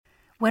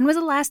When was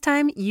the last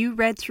time you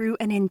read through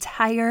an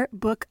entire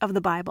book of the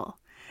Bible?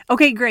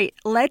 Okay, great.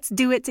 Let's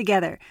do it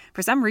together.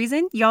 For some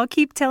reason, y'all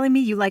keep telling me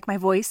you like my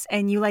voice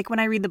and you like when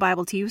I read the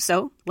Bible to you,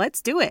 so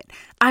let's do it.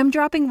 I'm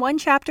dropping one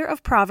chapter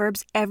of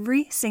Proverbs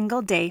every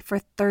single day for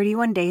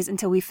 31 days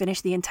until we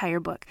finish the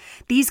entire book.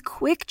 These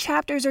quick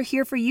chapters are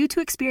here for you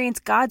to experience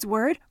God's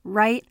Word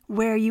right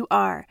where you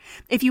are.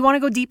 If you want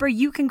to go deeper,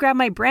 you can grab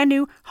my brand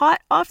new,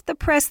 hot off the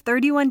press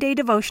 31-day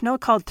devotional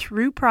called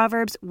Through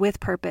Proverbs with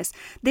Purpose.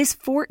 This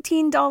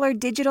 $14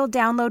 digital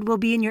download will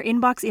be in your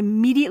inbox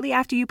immediately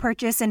after you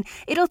purchase, and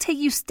it'll take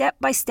you step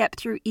by step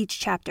through each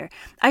chapter.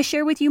 I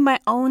share with you my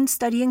own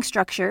studying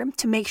structure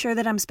to make sure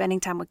that I'm spending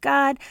time with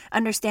God,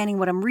 understanding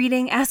what I'm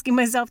reading, asking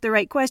myself the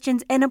right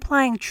questions, and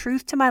applying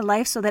truth to my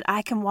life so that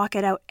I can walk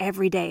it out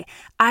every day.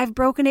 I've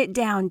broken it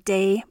down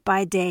day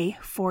by day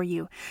for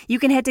you. You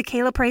can head to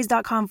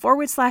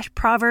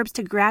KaylaPraise.com/Proverbs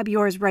to grab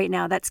yours right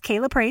now. That's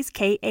Kayla Praise,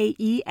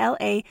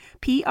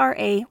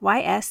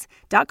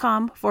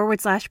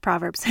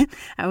 KaylaPraise.com/Proverbs.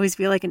 I always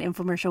feel like an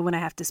infomercial when I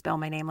have to spell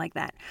my name like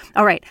that.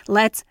 All right,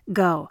 let's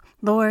go.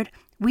 Lord,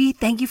 we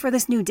thank you for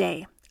this new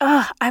day.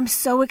 I'm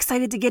so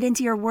excited to get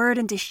into your word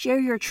and to share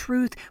your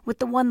truth with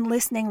the one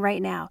listening right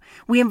now.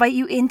 We invite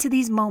you into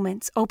these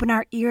moments. Open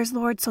our ears,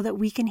 Lord, so that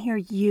we can hear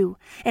you,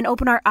 and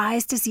open our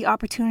eyes to see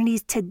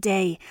opportunities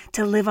today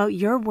to live out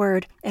your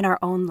word in our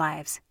own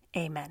lives.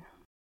 Amen.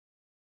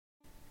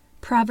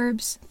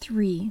 Proverbs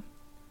 3.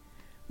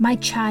 My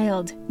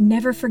child,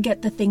 never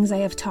forget the things I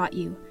have taught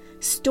you.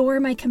 Store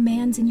my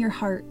commands in your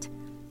heart.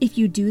 If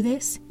you do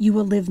this, you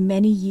will live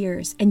many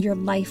years, and your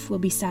life will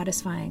be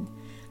satisfying.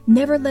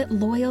 Never let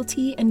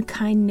loyalty and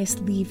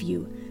kindness leave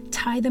you.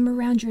 Tie them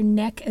around your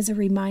neck as a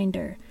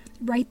reminder.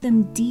 Write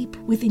them deep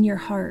within your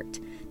heart.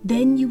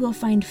 Then you will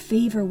find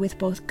favor with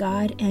both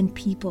God and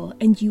people,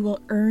 and you will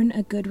earn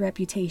a good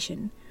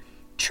reputation.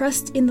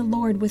 Trust in the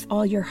Lord with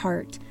all your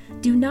heart.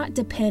 Do not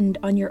depend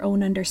on your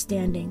own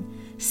understanding.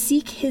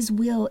 Seek His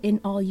will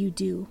in all you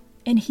do,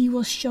 and He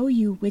will show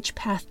you which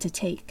path to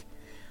take.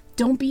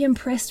 Don't be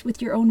impressed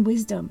with your own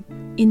wisdom.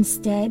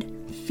 Instead,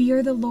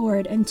 fear the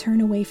Lord and turn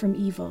away from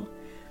evil.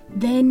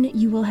 Then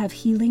you will have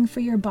healing for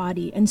your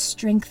body and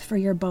strength for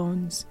your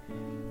bones.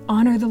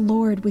 Honor the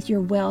Lord with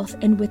your wealth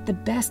and with the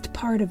best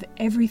part of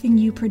everything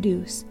you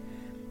produce.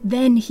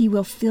 Then He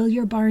will fill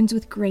your barns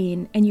with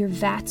grain, and your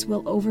vats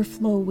will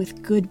overflow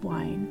with good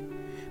wine.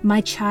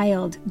 My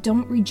child,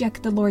 don't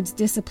reject the Lord's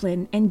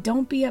discipline, and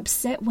don't be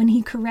upset when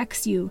He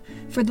corrects you,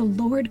 for the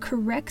Lord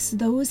corrects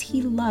those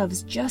He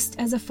loves just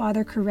as a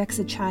father corrects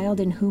a child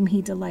in whom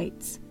He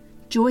delights.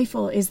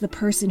 Joyful is the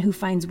person who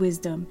finds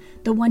wisdom,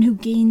 the one who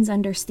gains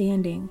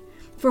understanding.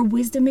 For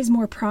wisdom is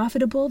more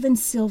profitable than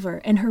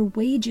silver, and her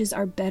wages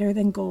are better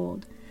than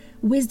gold.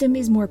 Wisdom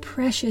is more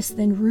precious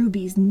than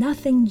rubies.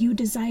 Nothing you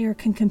desire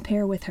can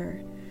compare with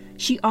her.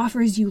 She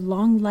offers you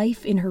long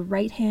life in her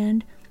right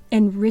hand,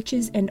 and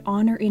riches and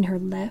honor in her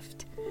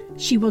left.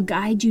 She will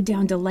guide you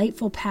down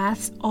delightful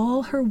paths.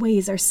 All her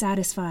ways are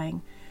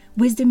satisfying.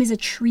 Wisdom is a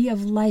tree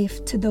of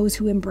life to those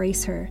who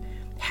embrace her.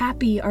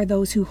 Happy are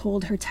those who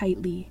hold her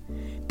tightly.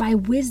 By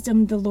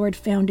wisdom the Lord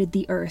founded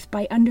the earth.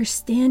 By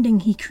understanding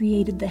He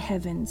created the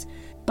heavens.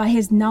 By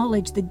His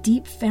knowledge the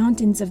deep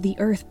fountains of the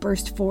earth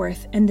burst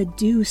forth, and the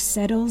dew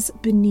settles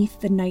beneath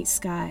the night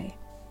sky.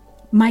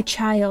 My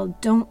child,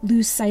 don't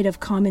lose sight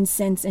of common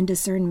sense and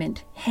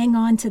discernment. Hang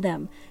on to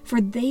them, for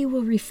they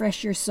will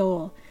refresh your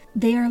soul.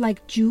 They are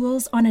like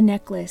jewels on a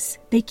necklace.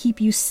 They keep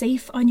you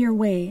safe on your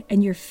way,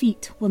 and your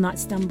feet will not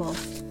stumble.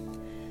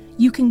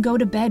 You can go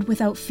to bed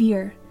without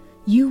fear.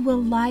 You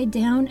will lie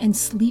down and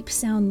sleep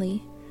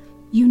soundly.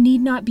 You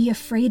need not be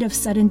afraid of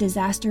sudden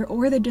disaster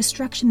or the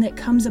destruction that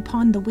comes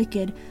upon the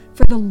wicked,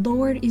 for the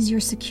Lord is your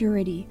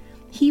security.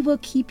 He will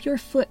keep your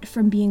foot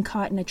from being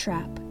caught in a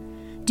trap.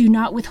 Do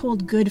not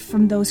withhold good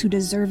from those who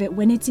deserve it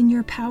when it's in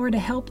your power to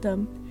help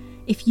them.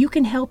 If you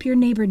can help your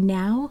neighbor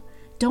now,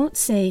 don't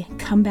say,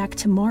 "Come back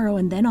tomorrow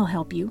and then I'll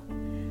help you."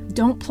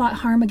 Don't plot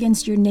harm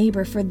against your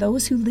neighbor, for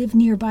those who live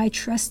nearby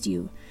trust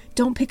you.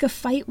 Don't pick a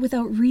fight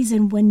without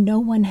reason when no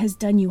one has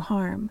done you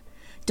harm.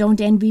 Don't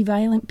envy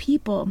violent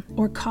people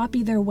or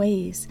copy their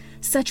ways.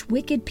 Such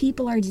wicked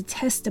people are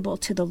detestable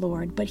to the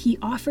Lord, but He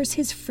offers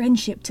His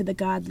friendship to the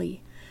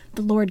godly.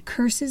 The Lord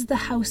curses the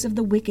house of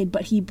the wicked,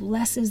 but He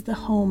blesses the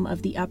home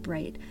of the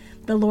upright.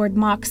 The Lord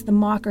mocks the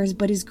mockers,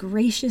 but is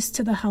gracious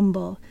to the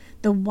humble.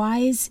 The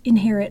wise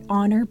inherit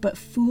honor, but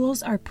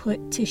fools are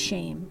put to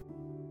shame.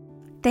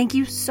 Thank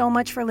you so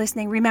much for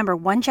listening. Remember,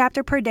 one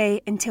chapter per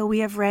day until we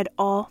have read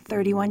all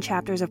 31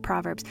 chapters of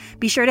Proverbs.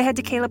 Be sure to head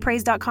to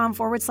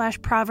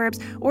KaylaPraise.com/Proverbs,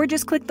 or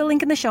just click the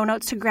link in the show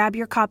notes to grab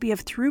your copy of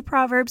Through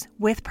Proverbs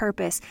with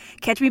Purpose.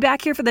 Catch me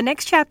back here for the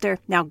next chapter.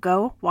 Now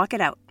go walk it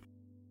out.